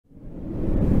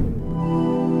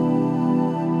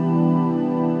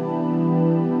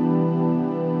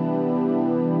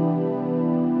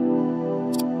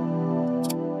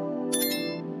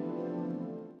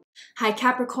Hi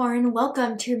Capricorn,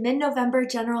 welcome to your mid-November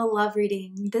general love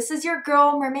reading. This is your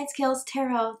girl, Mermaid Scales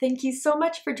Tarot. Thank you so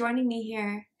much for joining me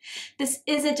here. This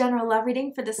is a general love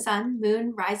reading for the Sun,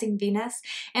 Moon, Rising Venus,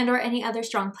 and or any other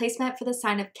strong placement for the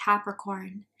sign of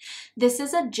Capricorn. This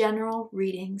is a general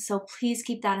reading, so please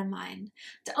keep that in mind.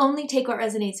 To only take what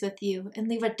resonates with you and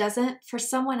leave what doesn't for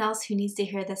someone else who needs to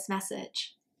hear this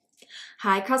message.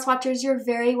 Hi Cross Watchers, you're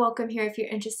very welcome here if you're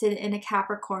interested in a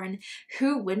Capricorn.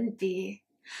 Who wouldn't be?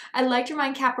 I'd like to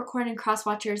remind Capricorn and Cross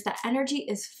Watchers that energy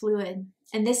is fluid.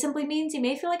 And this simply means you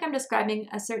may feel like I'm describing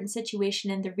a certain situation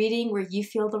in the reading where you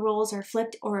feel the roles are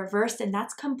flipped or reversed, and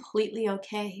that's completely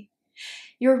okay.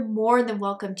 You're more than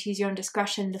welcome to use your own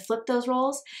discretion to flip those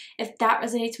roles if that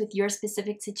resonates with your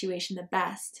specific situation the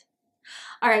best.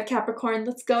 All right, Capricorn,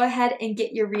 let's go ahead and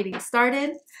get your reading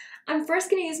started. I'm first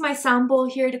going to use my sound bowl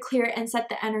here to clear and set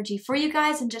the energy for you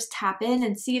guys and just tap in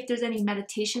and see if there's any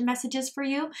meditation messages for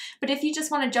you. But if you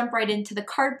just want to jump right into the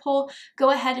card pull,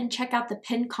 go ahead and check out the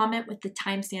pinned comment with the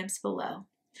timestamps below.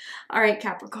 All right,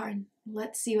 Capricorn,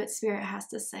 let's see what Spirit has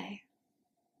to say.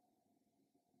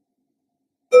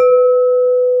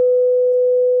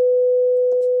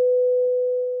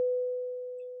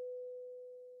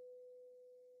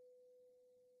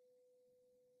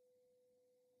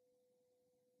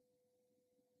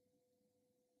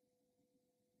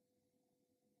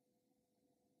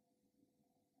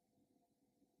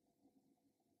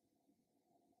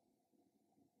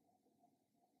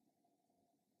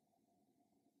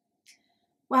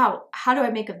 Wow, how do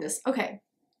I make of this? Okay,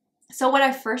 so what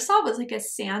I first saw was like a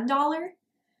sand dollar,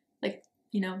 like,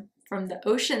 you know, from the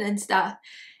ocean and stuff.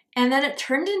 And then it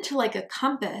turned into like a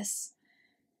compass.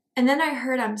 And then I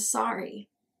heard, I'm sorry.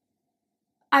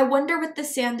 I wonder with the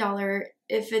sand dollar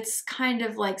if it's kind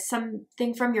of like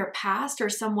something from your past or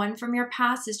someone from your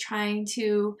past is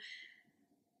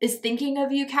thinking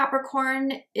of you,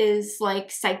 Capricorn, is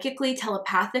like psychically,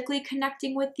 telepathically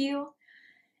connecting with you.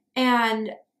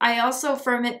 And I also,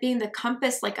 from it being the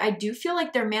compass, like I do feel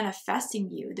like they're manifesting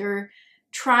you. They're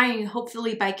trying,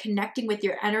 hopefully by connecting with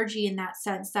your energy in that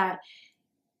sense, that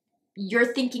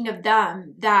you're thinking of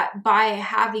them, that by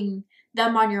having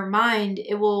them on your mind,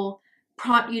 it will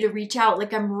prompt you to reach out.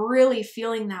 Like I'm really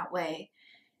feeling that way.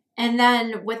 And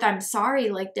then with I'm sorry,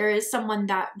 like there is someone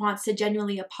that wants to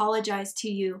genuinely apologize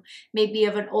to you, maybe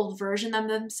of an old version of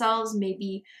themselves,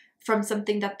 maybe from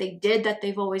something that they did that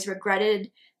they've always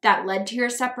regretted that led to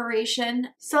your separation.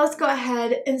 So let's go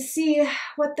ahead and see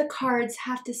what the cards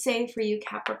have to say for you,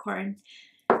 Capricorn.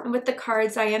 And with the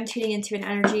cards, I am tuning into an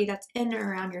energy that's in or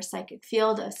around your psychic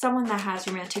field of someone that has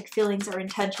romantic feelings or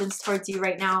intentions towards you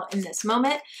right now in this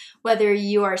moment, whether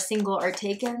you are single or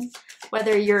taken,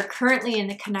 whether you're currently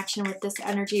in a connection with this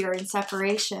energy or in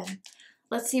separation.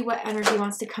 Let's see what energy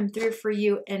wants to come through for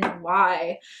you and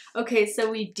why. Okay, so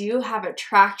we do have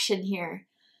attraction here.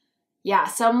 Yeah,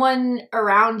 someone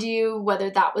around you,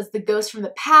 whether that was the ghost from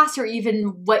the past or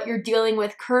even what you're dealing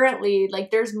with currently,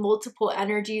 like there's multiple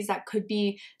energies that could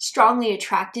be strongly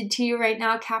attracted to you right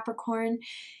now, Capricorn.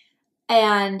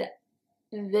 And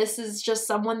this is just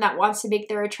someone that wants to make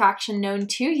their attraction known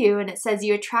to you. And it says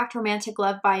you attract romantic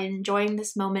love by enjoying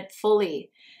this moment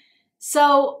fully.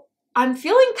 So I'm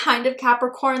feeling kind of,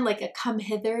 Capricorn, like a come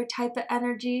hither type of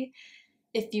energy.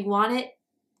 If you want it,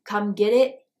 come get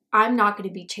it. I'm not going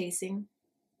to be chasing.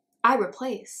 I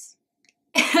replace.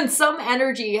 And some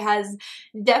energy has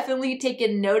definitely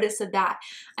taken notice of that.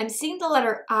 I'm seeing the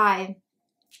letter I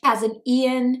as an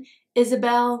Ian,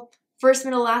 Isabel, first,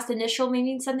 middle, last initial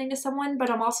meaning something to someone, but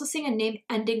I'm also seeing a name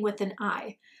ending with an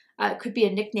I. It could be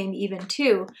a nickname even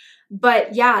too.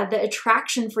 But yeah, the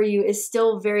attraction for you is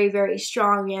still very, very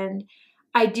strong. And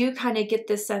I do kind of get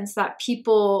this sense that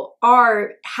people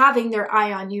are having their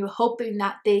eye on you, hoping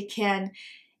that they can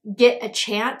get a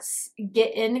chance,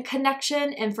 get in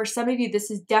connection. And for some of you, this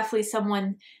is definitely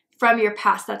someone from your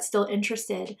past that's still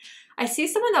interested. I see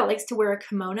someone that likes to wear a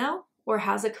kimono or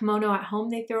has a kimono at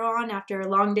home they throw on after a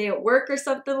long day at work or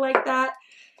something like that.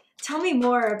 Tell me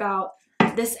more about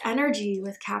this energy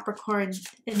with Capricorn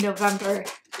in November.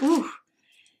 Ooh,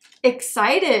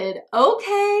 excited.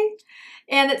 Okay.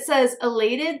 And it says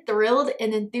elated, thrilled,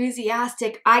 and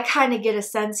enthusiastic. I kind of get a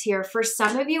sense here for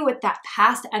some of you with that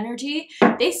past energy,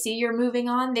 they see you're moving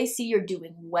on. They see you're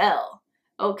doing well.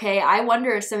 Okay, I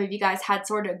wonder if some of you guys had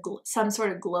some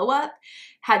sort of glow up,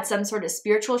 had some sort of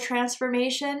spiritual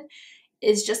transformation,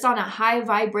 is just on a high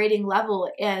vibrating level,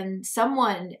 and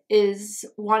someone is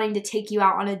wanting to take you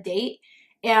out on a date,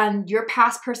 and your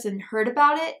past person heard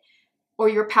about it, or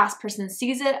your past person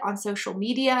sees it on social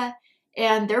media,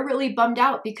 and they're really bummed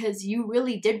out because you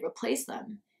really did replace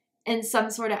them in some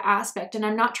sort of aspect. And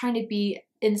I'm not trying to be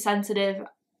insensitive.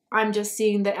 I'm just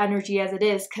seeing the energy as it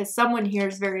is, because someone here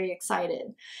is very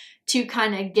excited to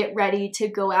kind of get ready to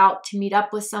go out to meet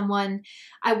up with someone.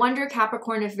 I wonder,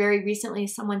 Capricorn, if very recently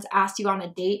someone's asked you on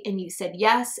a date and you said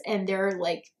yes, and they're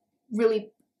like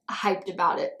really hyped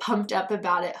about it, pumped up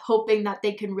about it, hoping that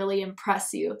they can really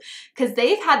impress you, because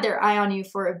they've had their eye on you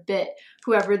for a bit,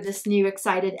 whoever this new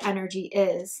excited energy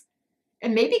is.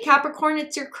 And maybe, Capricorn,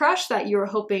 it's your crush that you're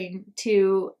hoping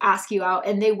to ask you out,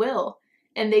 and they will,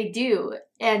 and they do,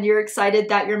 and you're excited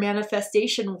that your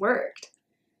manifestation worked.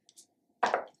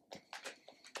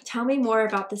 Tell me more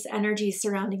about this energy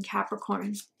surrounding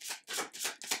Capricorn.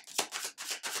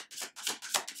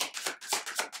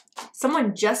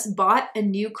 Someone just bought a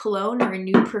new cologne or a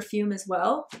new perfume as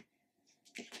well.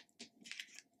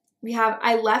 We have,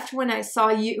 I left when I saw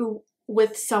you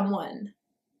with someone.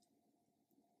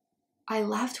 I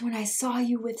left when I saw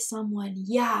you with someone.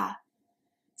 Yeah.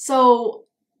 So,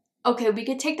 okay, we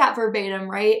could take that verbatim,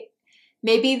 right?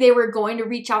 Maybe they were going to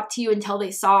reach out to you until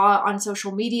they saw on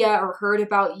social media or heard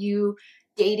about you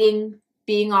dating,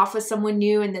 being off with someone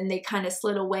new, and then they kind of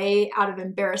slid away out of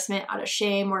embarrassment, out of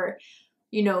shame, or,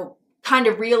 you know, kind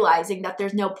of realizing that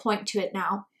there's no point to it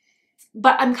now.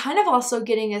 But I'm kind of also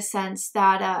getting a sense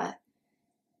that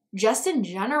just in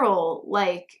general,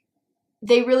 like,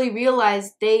 they really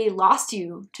realized they lost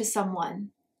you to someone.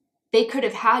 They could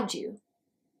have had you.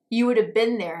 You would have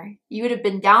been there. You would have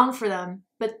been down for them,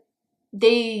 but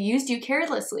they used you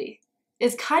carelessly,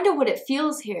 is kind of what it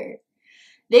feels here.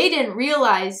 They didn't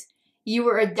realize you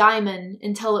were a diamond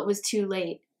until it was too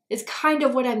late, is kind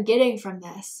of what I'm getting from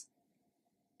this.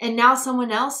 And now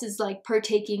someone else is like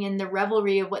partaking in the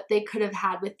revelry of what they could have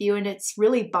had with you, and it's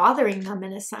really bothering them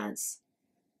in a sense.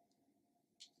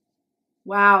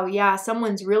 Wow, yeah,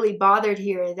 someone's really bothered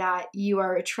here that you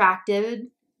are attracting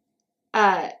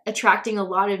a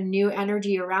lot of new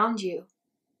energy around you.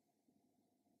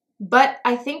 But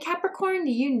I think, Capricorn,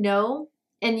 you know,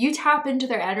 and you tap into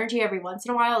their energy every once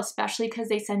in a while, especially because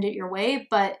they send it your way,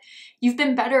 but you've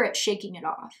been better at shaking it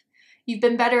off. You've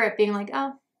been better at being like,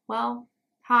 oh, well,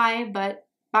 hi, but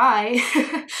bye.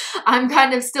 I'm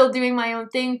kind of still doing my own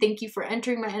thing. Thank you for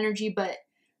entering my energy, but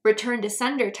return to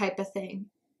sender type of thing.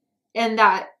 And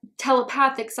that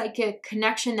telepathic psychic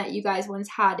connection that you guys once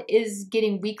had is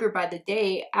getting weaker by the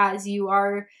day as you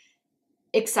are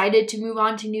excited to move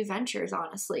on to new ventures,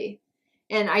 honestly.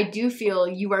 And I do feel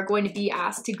you are going to be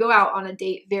asked to go out on a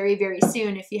date very, very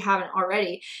soon if you haven't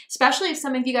already, especially if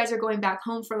some of you guys are going back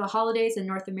home for the holidays in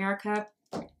North America.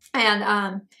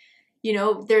 And, you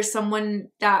know, there's someone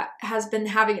that has been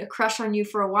having a crush on you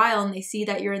for a while, and they see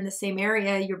that you're in the same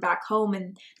area, you're back home,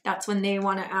 and that's when they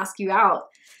want to ask you out.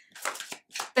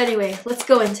 But anyway, let's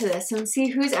go into this and see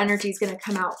whose energy is going to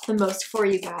come out the most for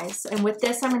you guys. And with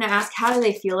this, I'm going to ask, how do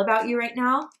they feel about you right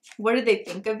now? What do they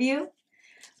think of you?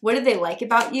 What do they like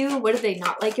about you? What do they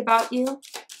not like about you?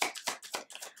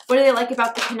 What do they like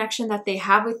about the connection that they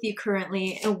have with you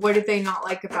currently? And what do they not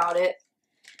like about it?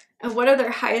 And what are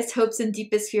their highest hopes and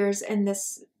deepest fears in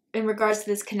regards to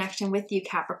this connection with you,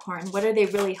 Capricorn? What are they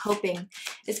really hoping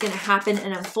is going to happen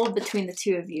and unfold between the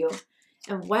two of you?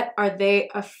 And what are they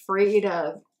afraid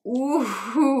of?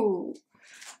 Ooh,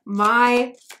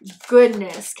 my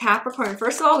goodness, Capricorn.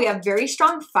 First of all, we have very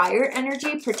strong fire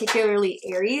energy, particularly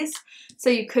Aries.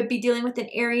 So you could be dealing with an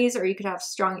Aries, or you could have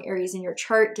strong Aries in your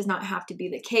chart. Does not have to be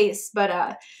the case,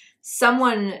 but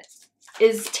someone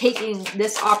is taking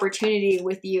this opportunity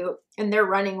with you and they're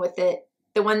running with it.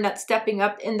 The one that's stepping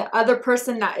up, and the other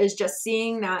person that is just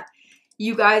seeing that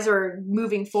you guys are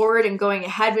moving forward and going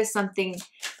ahead with something,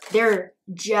 they're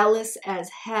jealous as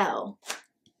hell.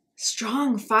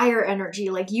 Strong fire energy.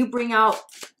 Like, you bring out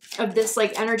of this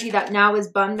like energy that now is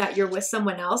bummed that you're with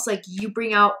someone else. Like, you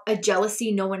bring out a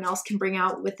jealousy no one else can bring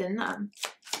out within them.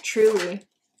 Truly.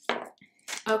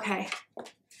 Okay.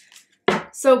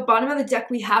 So bottom of the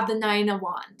deck, we have the Nine of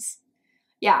Wands.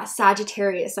 Yeah,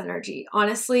 Sagittarius energy.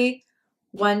 Honestly,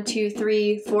 1, 2,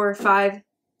 3, 4, 5,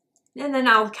 and then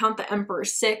I'll count the Emperor.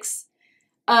 6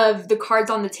 of the cards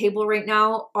on the table right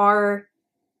now are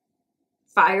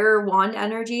fire wand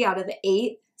energy out of the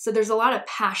 8. So there's a lot of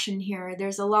passion here.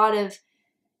 There's a lot of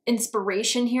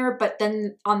inspiration here. But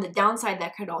then on the downside,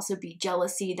 that could also be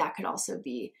jealousy. That could also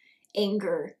be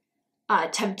anger,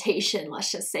 temptation,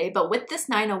 let's just say. But with this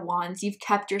 9 of Wands, you've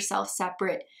kept yourself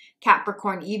separate,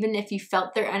 Capricorn. Even if you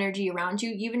felt their energy around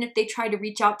you, even if they tried to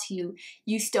reach out to you,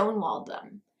 you stonewalled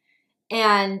them.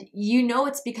 And you know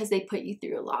it's because they put you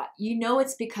through a lot. You know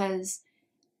it's because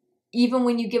even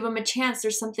when you give them a chance,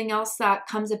 there's something else that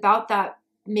comes about that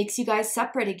makes you guys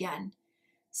separate again.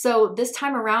 So this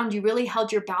time around, you really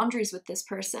held your boundaries with this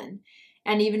person.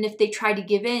 And even if they tried to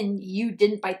give in, you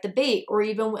didn't bite the bait. Or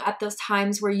even at those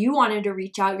times where you wanted to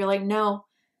reach out, you're like, no,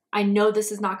 I know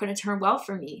this is not going to turn well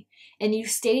for me. And you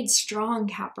stayed strong,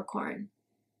 Capricorn.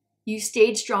 You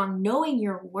stayed strong knowing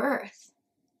your worth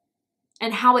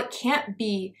and how it can't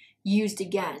be used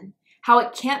again, how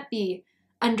it can't be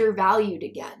undervalued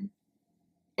again.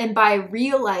 And by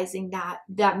realizing that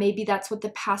maybe that's what the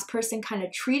past person kind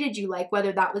of treated you like,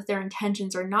 whether that was their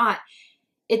intentions or not,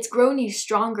 it's grown you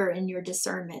stronger in your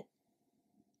discernment.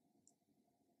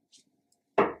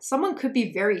 Someone could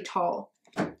be very tall,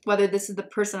 whether this is the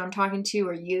person I'm talking to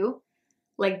or you,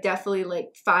 like definitely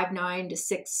like 5'9" to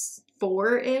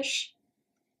 6'4"-ish.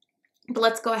 But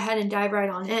let's go ahead and dive right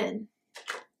on in.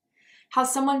 How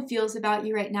someone feels about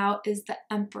you right now is the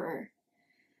Emperor.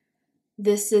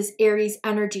 This is Aries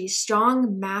energy,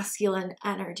 strong masculine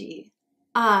energy.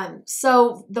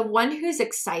 So the one who's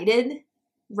excited,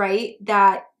 right,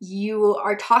 that you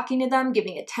are talking to them,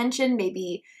 giving attention,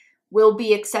 maybe will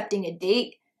be accepting a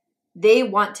date, they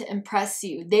want to impress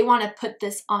you. They want to put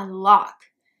this on lock.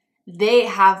 They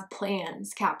have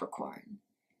plans, Capricorn.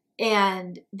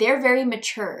 And they're very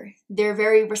mature. They're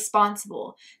very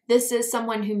responsible. This is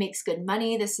someone who makes good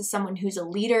money. This is someone who's a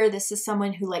leader. This is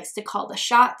someone who likes to call the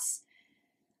shots.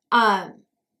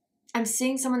 I'm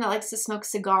seeing someone that likes to smoke a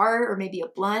cigar or maybe a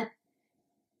blunt.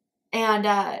 And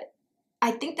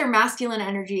I think their masculine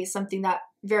energy is something that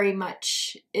very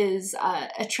much is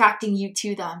attracting you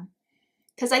to them.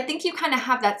 Because I think you kind of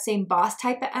have that same boss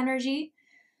type of energy.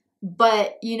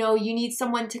 But, you know, you need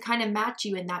someone to kind of match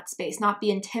you in that space, not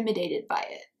be intimidated by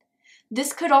it.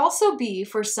 This could also be,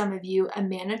 for some of you, a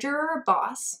manager or a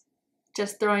boss.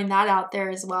 Just throwing that out there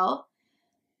as well.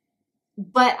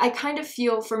 But I kind of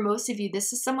feel for most of you,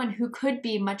 this is someone who could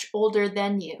be much older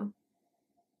than you.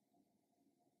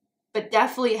 But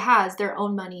definitely has their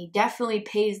own money, definitely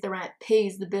pays the rent,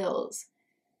 pays the bills,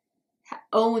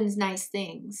 owns nice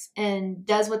things, and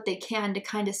does what they can to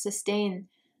kind of sustain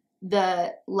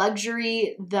the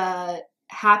luxury, the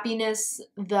happiness,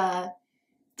 the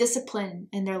discipline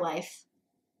in their life.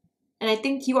 And I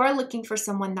think you are looking for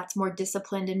someone that's more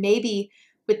disciplined. And maybe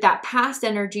with that past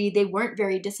energy, they weren't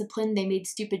very disciplined. They made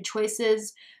stupid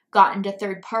choices, got into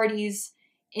third parties.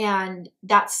 And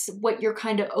that's what you're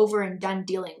kind of over and done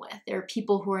dealing with. There are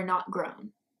people who are not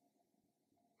grown,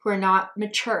 who are not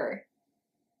mature.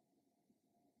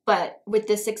 But with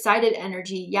this excited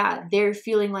energy, yeah, they're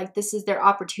feeling like this is their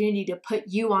opportunity to put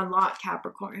you on lock,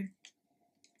 Capricorn.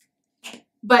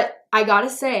 But I gotta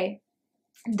say,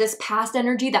 this past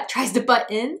energy that tries to butt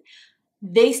in,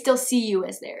 they still see you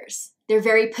as theirs. They're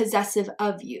very possessive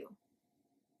of you.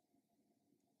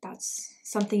 That's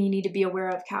something you need to be aware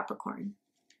of, Capricorn.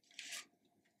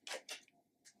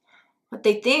 What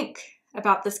they think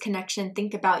about this connection,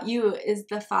 think about you, is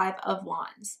the 5 of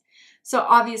Wands. So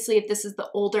obviously, if this is the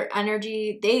older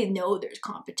energy, they know there's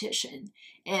competition.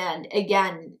 And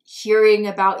again, hearing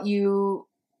about you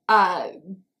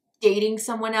dating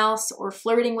someone else or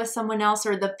flirting with someone else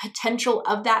or the potential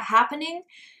of that happening,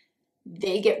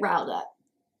 they get riled up.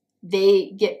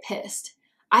 They get pissed.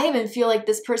 I even feel like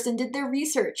this person did their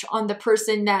research on the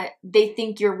person that they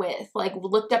think you're with, like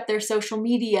looked up their social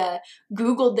media,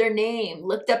 Googled their name,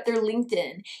 looked up their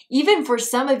LinkedIn. Even for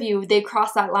some of you, they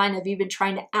crossed that line of even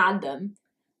trying to add them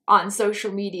on social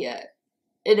media.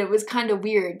 And it was kind of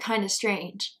weird, kind of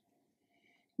strange.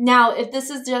 Now, if this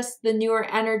is just the newer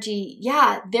energy,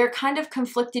 yeah, they're kind of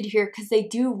conflicted here because they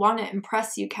do want to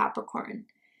impress you, Capricorn.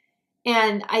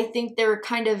 And I think they're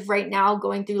kind of right now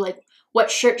going through like, what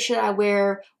shirt should I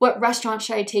wear? What restaurant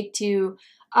should I take to?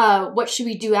 What should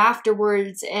we do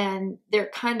afterwards? And they're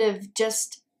kind of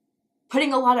just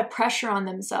putting a lot of pressure on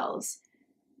themselves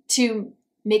to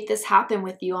make this happen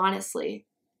with you, honestly.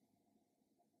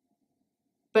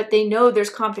 But they know there's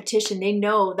competition. They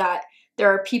know that there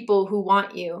are people who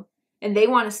want you and they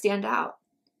want to stand out.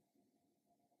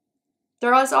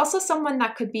 There is also someone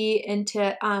that could be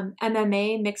into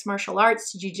MMA, mixed martial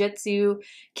arts, jiu-jitsu,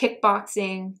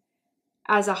 kickboxing,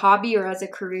 as a hobby or as a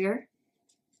career.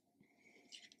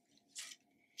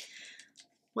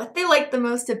 What they like the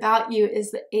most about you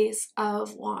is the Ace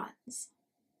of Wands.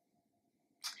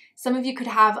 Some of you could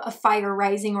have a fire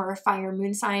rising or a fire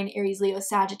moon sign, Aries, Leo,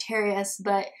 Sagittarius,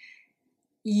 but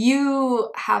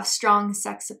you have strong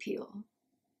sex appeal.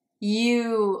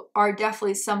 You are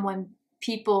definitely someone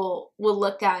people will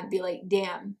look at and be like,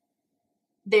 damn,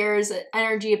 there's an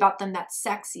energy about them that's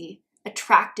sexy,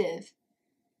 attractive.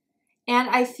 And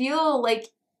I feel like,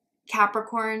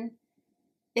 Capricorn,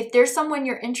 if there's someone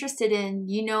you're interested in,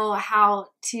 you know how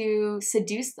to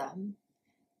seduce them.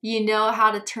 You know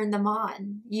how to turn them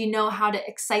on. You know how to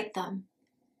excite them.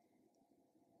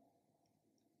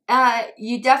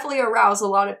 you definitely arouse a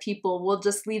lot of people. We'll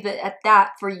just leave it at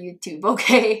that for YouTube,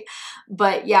 okay?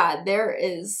 But yeah, there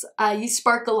is, you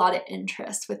spark a lot of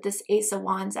interest with this Ace of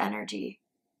Wands energy.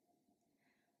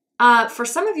 For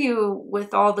some of you,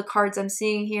 with all the cards I'm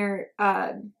seeing here,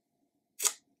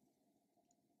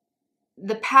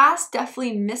 the past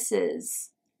definitely misses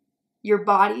your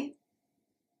body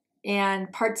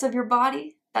and parts of your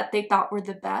body that they thought were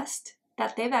the best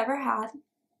that they've ever had.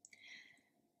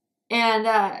 And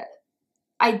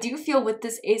I do feel with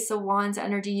this Ace of Wands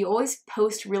energy, you always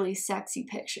post really sexy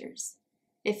pictures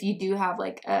if you do have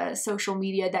like a social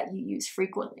media that you use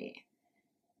frequently.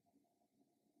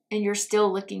 And you're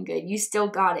still looking good. You still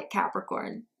got it,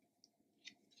 Capricorn.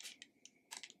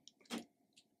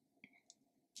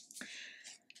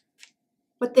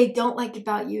 What they don't like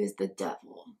about you is the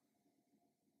devil.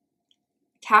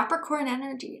 Capricorn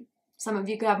energy. Some of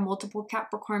you could have multiple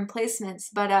Capricorn placements,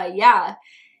 but yeah,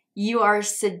 you are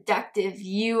seductive.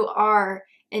 You are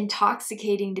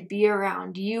intoxicating to be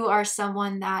around. You are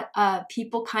someone that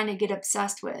people kind of get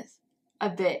obsessed with a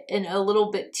bit and a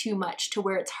little bit too much to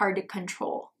where it's hard to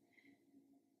control.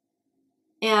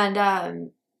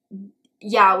 And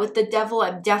yeah, with the devil,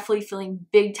 I'm definitely feeling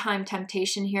big time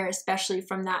temptation here, especially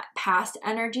from that past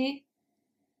energy.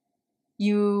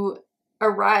 You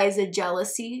arise a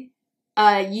jealousy.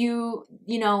 You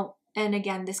know, and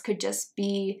again, this could just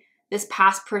be this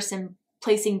past person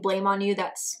placing blame on you.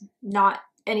 That's not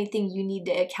anything you need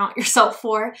to account yourself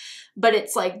for, but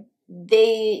it's like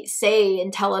they say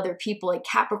and tell other people, like,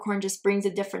 Capricorn just brings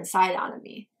a different side out of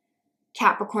me.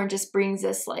 Capricorn just brings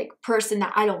this like person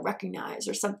that I don't recognize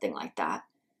or something like that.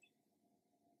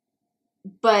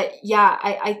 But yeah,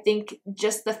 I think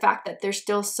just the fact that there's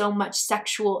still so much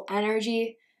sexual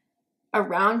energy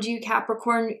around you,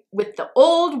 Capricorn, with the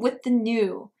old, with the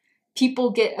new, people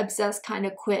get obsessed kind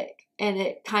of quick and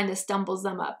it kind of stumbles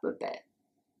them up a bit.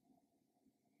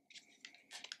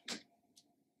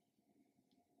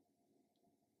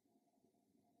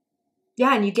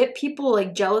 Yeah, and you get people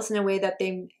like jealous in a way that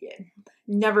they've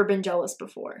never been jealous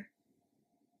before.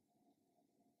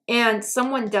 And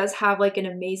someone does have like an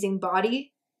amazing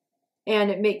body and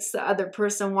it makes the other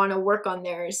person want to work on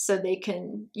theirs so they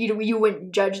can, you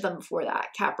wouldn't judge them for that,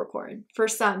 Capricorn. For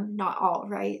some, not all,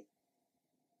 right?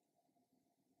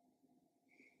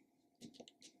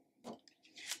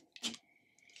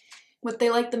 What they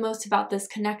like the most about this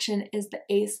connection is the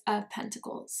Ace of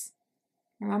Pentacles.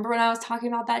 Remember when I was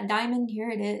talking about that diamond?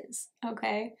 Here it is,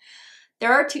 okay?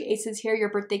 There are two aces here. Your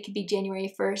birthday could be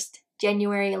January 1st,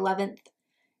 January 11th,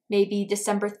 maybe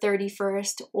December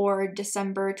 31st, or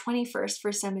December 21st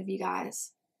for some of you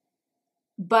guys.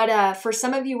 But for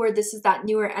some of you where this is that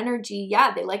newer energy,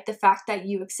 yeah, they like the fact that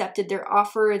you accepted their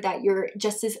offer, that you're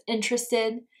just as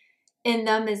interested in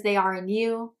them as they are in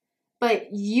you. But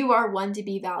you are one to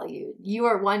be valued. You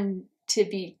are one to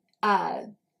be,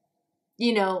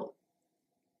 you know,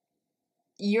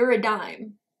 you're a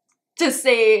dime, to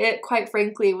say it quite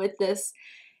frankly, with this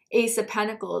Ace of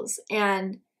Pentacles.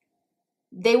 And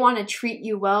they want to treat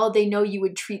you well. They know you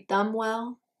would treat them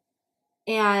well.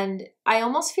 And I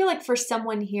almost feel like for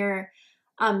someone here,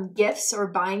 gifts or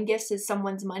buying gifts is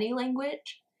someone's money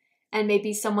language. And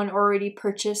maybe someone already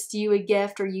purchased you a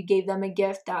gift or you gave them a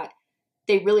gift that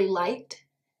they really liked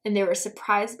and they were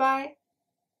surprised by.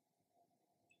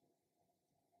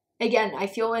 Again, I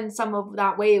feel in some of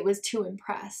that way it was to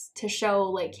impress, to show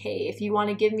like, hey, if you want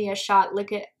to give me a shot,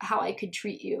 look at how I could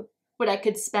treat you, what I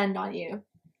could spend on you.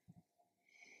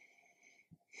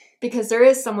 Because there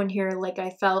is someone here, like I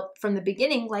felt from the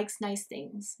beginning, likes nice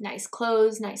things, nice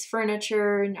clothes, nice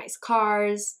furniture, nice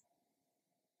cars.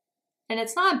 And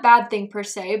it's not a bad thing per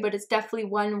se, but it's definitely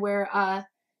one where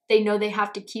they know they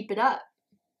have to keep it up.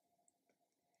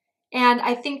 And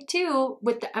I think too,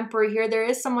 with the Emperor here, there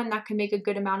is someone that can make a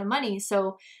good amount of money.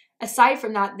 So aside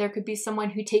from that, there could be someone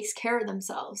who takes care of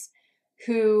themselves,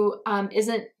 who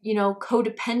isn't, you know,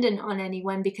 codependent on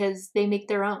anyone because they make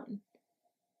their own.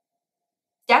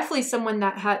 Definitely someone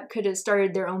that could have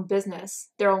started their own business,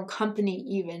 their own company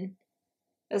even,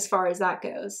 as far as that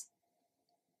goes.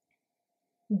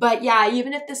 But yeah,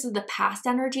 even if this is the past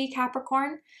energy,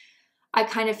 Capricorn, I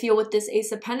kind of feel with this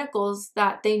Ace of Pentacles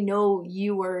that they know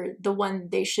you were the one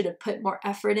they should have put more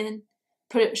effort in,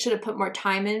 should have put more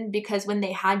time in, because when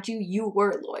they had you, you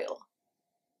were loyal.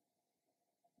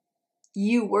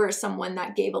 You were someone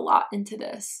that gave a lot into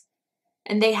this.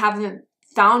 And they haven't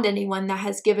found anyone that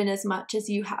has given as much as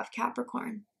you have,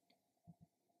 Capricorn.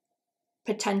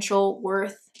 Potential,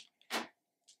 worth.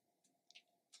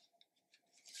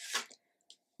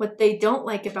 What they don't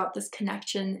like about this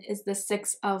connection is the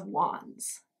Six of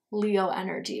Wands. Leo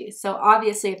energy. So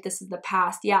obviously if this is the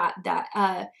past, yeah,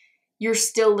 that you're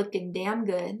still looking damn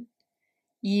good.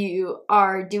 You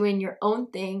are doing your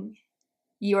own thing.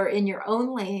 You are in your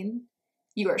own lane.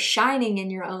 You are shining in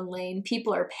your own lane.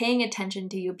 People are paying attention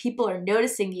to you. People are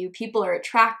noticing you. People are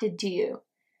attracted to you.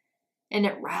 And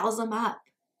it riles them up.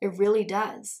 It really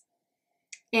does.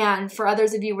 And for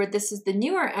others of you where this is the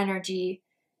newer energy,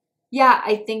 yeah,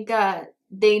 I think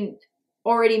they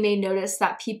already may notice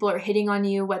that people are hitting on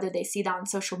you, whether they see that on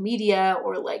social media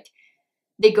or like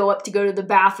they go up to go to the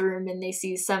bathroom and they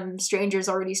see some strangers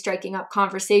already striking up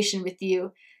conversation with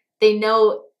you. They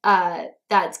know that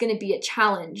it's going to be a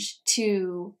challenge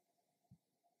to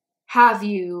have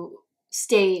you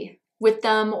stay with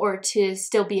them or to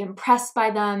still be impressed by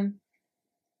them.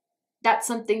 That's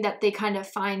something that they kind of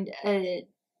find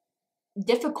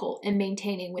difficult in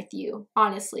maintaining with you,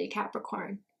 honestly,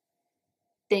 Capricorn.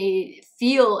 They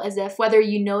feel as if whether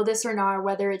you know this or not, or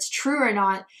whether it's true or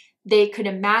not, they could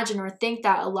imagine or think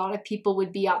that a lot of people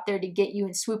would be out there to get you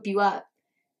and swoop you up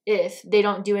if they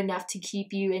don't do enough to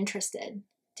keep you interested,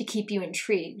 to keep you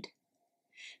intrigued.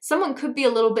 Someone could be a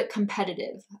little bit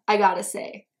competitive, I gotta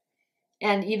say.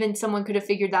 And even someone could have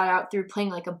figured that out through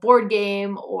playing like a board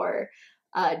game or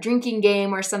a drinking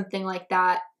game or something like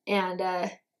that. And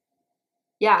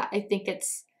yeah, I think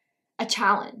it's a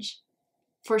challenge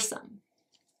for some.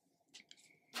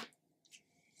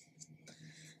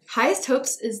 Highest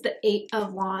hopes is the 8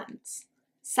 of Wands,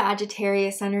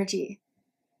 Sagittarius energy.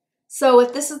 So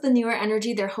if this is the newer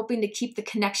energy, they're hoping to keep the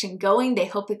connection going. They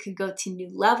hope it could go to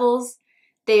new levels.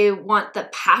 They want the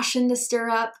passion to stir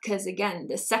up because, again,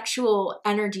 the sexual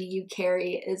energy you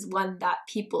carry is one that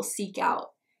people seek out.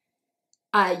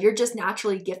 You're just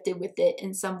naturally gifted with it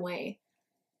in some way.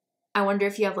 I wonder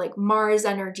if you have like Mars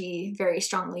energy very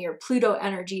strongly or Pluto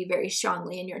energy very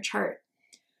strongly in your chart.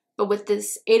 But with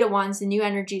this 8 of Wands, the new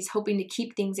energy is hoping to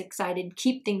keep things excited,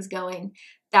 keep things going,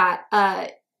 that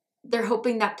they're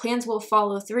hoping that plans will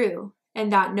follow through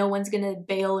and that no one's going to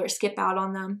bail or skip out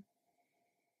on them.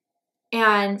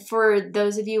 And for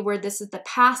those of you where this is the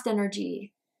past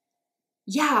energy,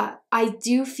 yeah, I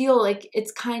do feel like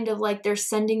it's kind of like they're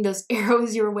sending those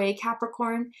arrows your way,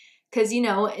 Capricorn. Because, you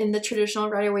know, in the traditional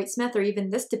Rider-Waite-Smith or even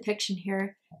this depiction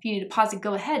here, if you need to pause and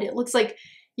go ahead, it looks like,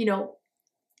 you know,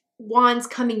 wands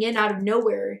coming in out of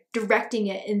nowhere, directing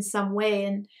it in some way.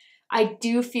 And I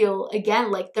do feel,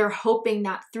 again, like they're hoping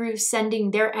that through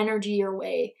sending their energy your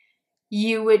way,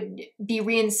 you would be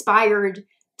re-inspired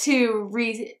to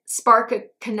spark a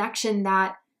connection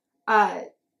that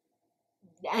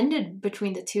ended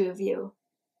between the two of you.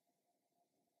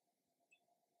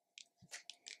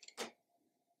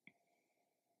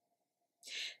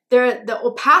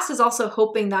 The past is also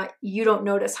hoping that you don't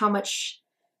notice how much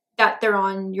that they're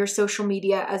on your social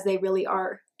media as they really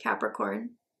are,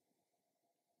 Capricorn.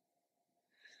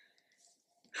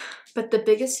 But the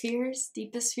biggest fears,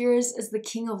 deepest fears, is the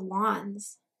King of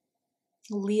Wands,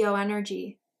 Leo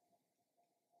energy.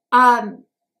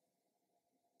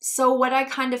 So what I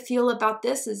kind of feel about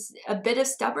this is a bit of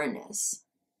stubbornness.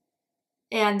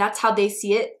 And that's how they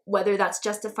see it, whether that's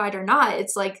justified or not.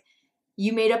 It's like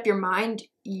you made up your mind.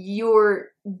 You're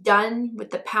done with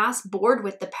the past, bored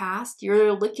with the past.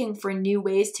 You're looking for new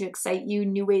ways to excite you,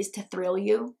 new ways to thrill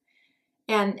you.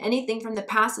 And anything from the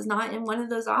past is not in one of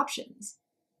those options.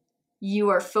 You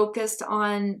are focused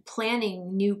on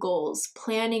planning new goals,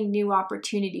 planning new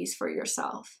opportunities for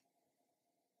yourself.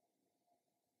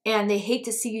 And they hate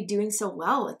to see you doing so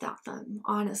well without them,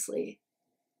 honestly.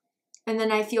 And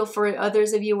then I feel for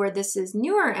others of you where this is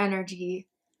newer energy,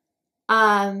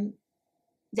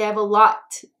 they have a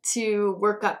lot to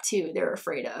work up to, they're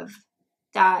afraid of.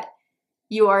 That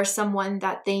you are someone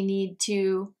that they need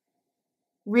to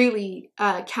really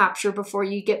capture before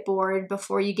you get bored,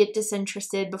 before you get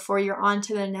disinterested, before you're on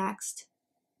to the next.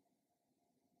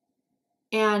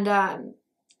 And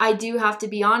I do have to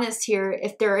be honest here,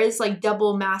 if there is like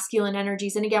double masculine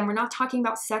energies, and again, we're not talking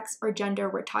about sex or gender,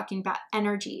 we're talking about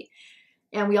energy.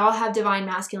 And we all have divine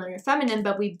masculine or feminine,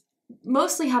 but we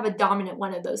mostly have a dominant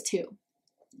one of those two.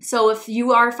 So if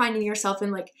you are finding yourself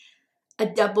in like a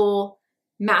double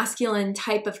masculine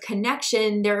type of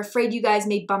connection, they're afraid you guys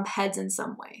may bump heads in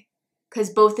some way because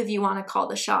both of you want to call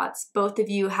the shots. Both of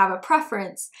you have a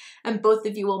preference and both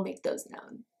of you will make those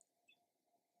known.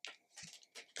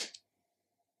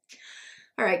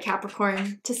 All right,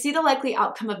 Capricorn, to see the likely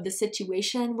outcome of the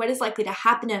situation, what is likely to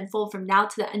happen and unfold from now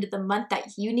to the end of the month that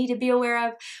you need to be aware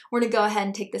of, we're going to go ahead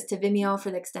and take this to Vimeo for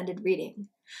the extended reading.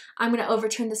 I'm going to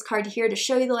overturn this card here to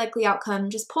show you the likely outcome.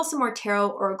 Just pull some more tarot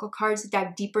oracle cards to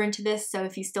dive deeper into this. So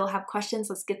if you still have questions,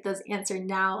 let's get those answered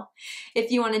now. If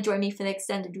you want to join me for the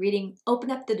extended reading, open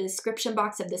up the description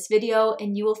box of this video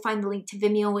and you will find the link to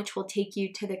Vimeo, which will take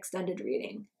you to the extended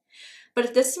reading. But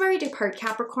if this is where you depart,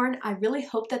 Capricorn, I really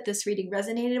hope that this reading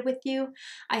resonated with you.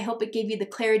 I hope it gave you the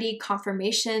clarity,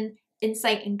 confirmation,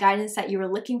 insight, and guidance that you were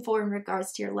looking for in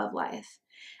regards to your love life.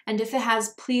 And if it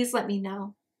has, please let me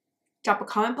know. Drop a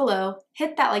comment below,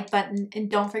 hit that like button,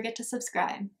 and don't forget to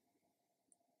subscribe.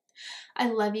 I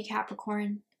love you,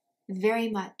 Capricorn, very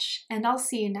much, and I'll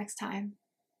see you next time.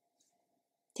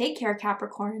 Take care,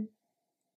 Capricorn.